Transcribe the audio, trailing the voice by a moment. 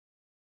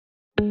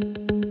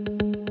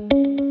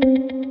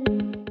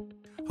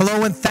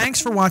Hello and thanks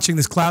for watching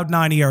this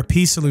Cloud9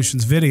 ERP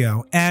Solutions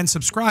video and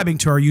subscribing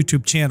to our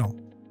YouTube channel.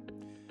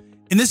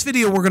 In this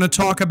video, we're going to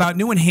talk about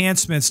new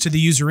enhancements to the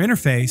user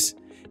interface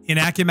in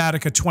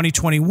Acumatica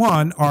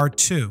 2021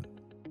 R2.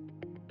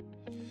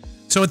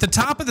 So at the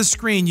top of the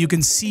screen, you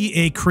can see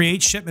a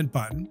Create Shipment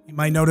button. You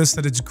might notice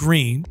that it's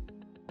green.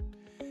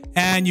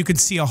 And you can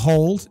see a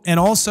hold, and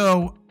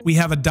also we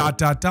have a ...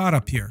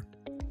 up here.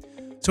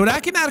 So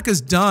what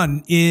Acumatica's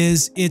done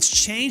is it's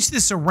changed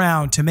this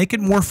around to make it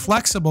more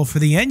flexible for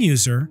the end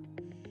user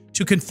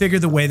to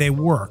configure the way they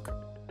work.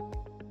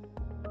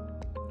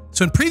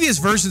 So in previous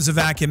versions of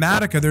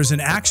Acumatica, there's an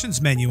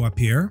Actions menu up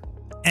here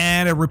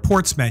and a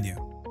Reports menu.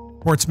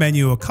 Reports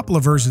menu a couple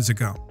of versions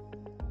ago.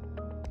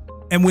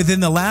 And within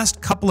the last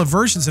couple of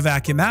versions of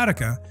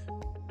Acumatica,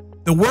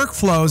 the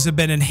workflows have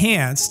been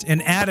enhanced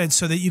and added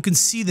so that you can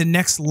see the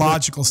next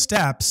logical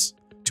steps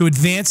to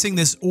advancing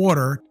this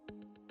order.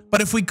 But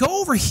if we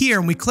go over here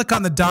and we click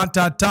on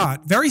the ...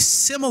 very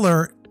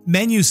similar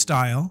menu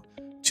style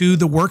to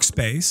the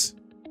workspace.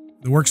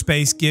 The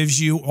workspace gives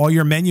you all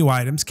your menu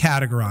items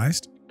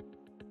categorized.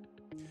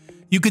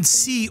 You can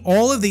see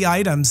all of the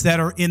items that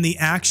are in the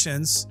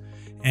Actions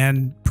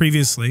and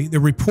previously the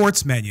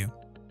Reports menu.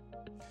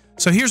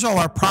 So here's all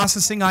our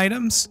processing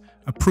items,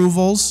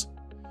 approvals.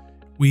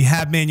 We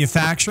have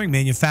manufacturing,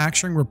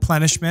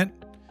 replenishment,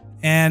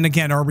 and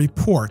again, our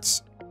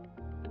reports.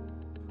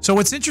 So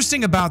what's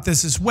interesting about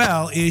this as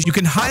well is you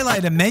can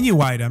highlight a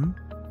menu item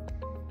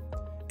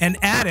and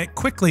add it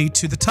quickly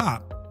to the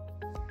top.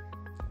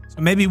 So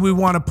maybe we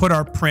want to put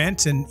our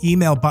print and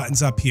email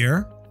buttons up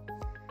here.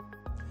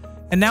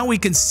 And now we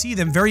can see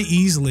them very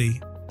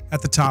easily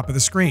at the top of the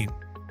screen.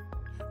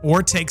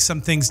 Or take some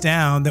things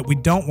down that we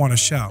don't want to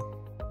show.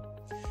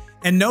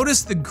 And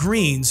notice the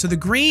green. So the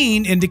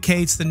green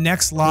indicates the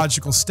next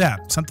logical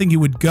step, something you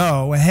would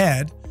go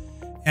ahead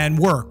and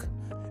work.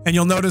 And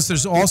you'll notice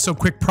there's also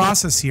Quick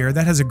Process here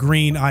that has a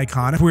green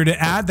icon. If we were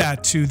to add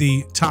that to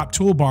the top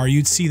toolbar,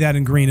 you'd see that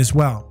in green as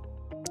well.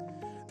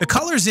 The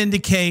colors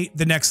indicate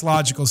the next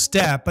logical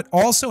step, but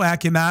also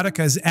Acumatica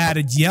has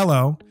added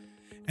yellow,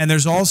 and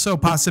there's also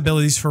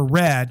possibilities for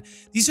red.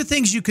 These are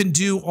things you can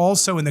do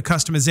also in the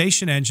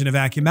customization engine of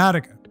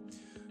Acumatica.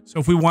 So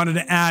if we wanted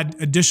to add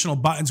additional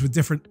buttons with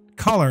different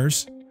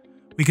colors,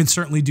 we can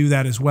certainly do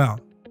that as well.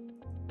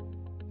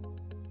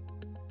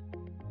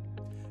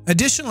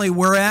 Additionally,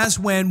 whereas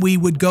when we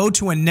would go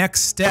to a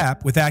next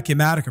step with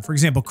Acumatica, for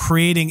example,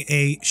 creating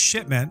a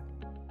shipment,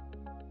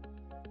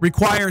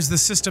 requires the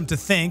system to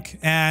think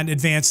and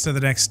advance to the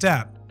next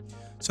step.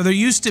 So there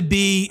used to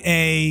be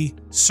a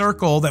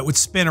circle that would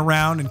spin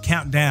around and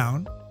count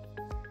down.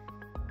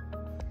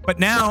 But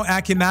now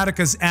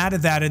Acumatica's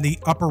added that in the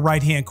upper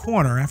right-hand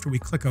corner. After we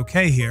click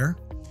OK here,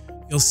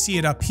 you'll see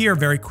it up here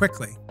very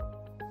quickly.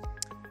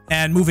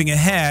 And moving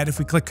ahead, if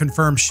we click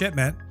Confirm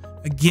Shipment,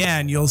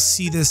 again, you'll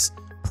see this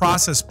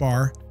process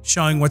bar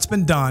showing what's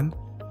been done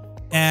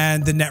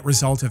and the net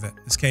result of it.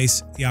 In this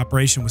case, the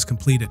operation was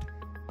completed.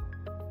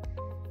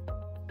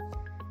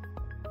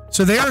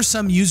 So there are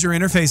some user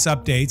interface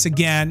updates.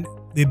 Again,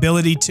 the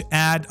ability to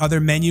add other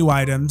menu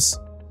items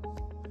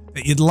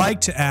that you'd like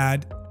to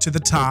add to the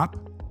top,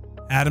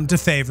 add them to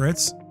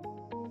favorites.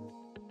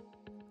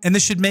 And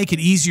this should make it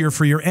easier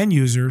for your end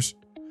users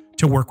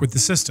to work with the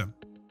system.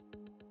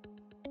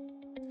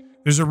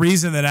 There's a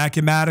reason that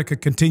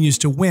Acumatica continues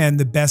to win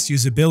the Best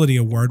Usability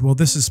Award. Well,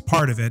 this is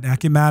part of it.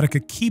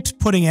 Acumatica keeps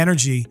putting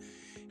energy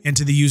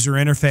into the user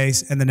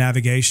interface and the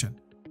navigation.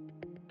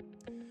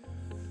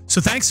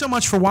 So thanks so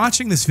much for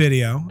watching this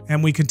video,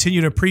 and we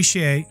continue to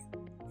appreciate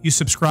you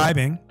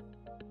subscribing.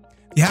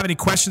 If you have any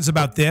questions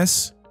about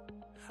this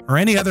or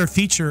any other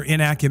feature in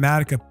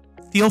Acumatica,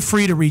 feel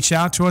free to reach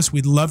out to us.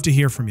 We'd love to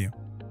hear from you.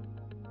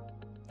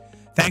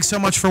 Thanks so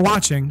much for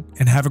watching,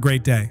 and have a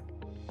great day.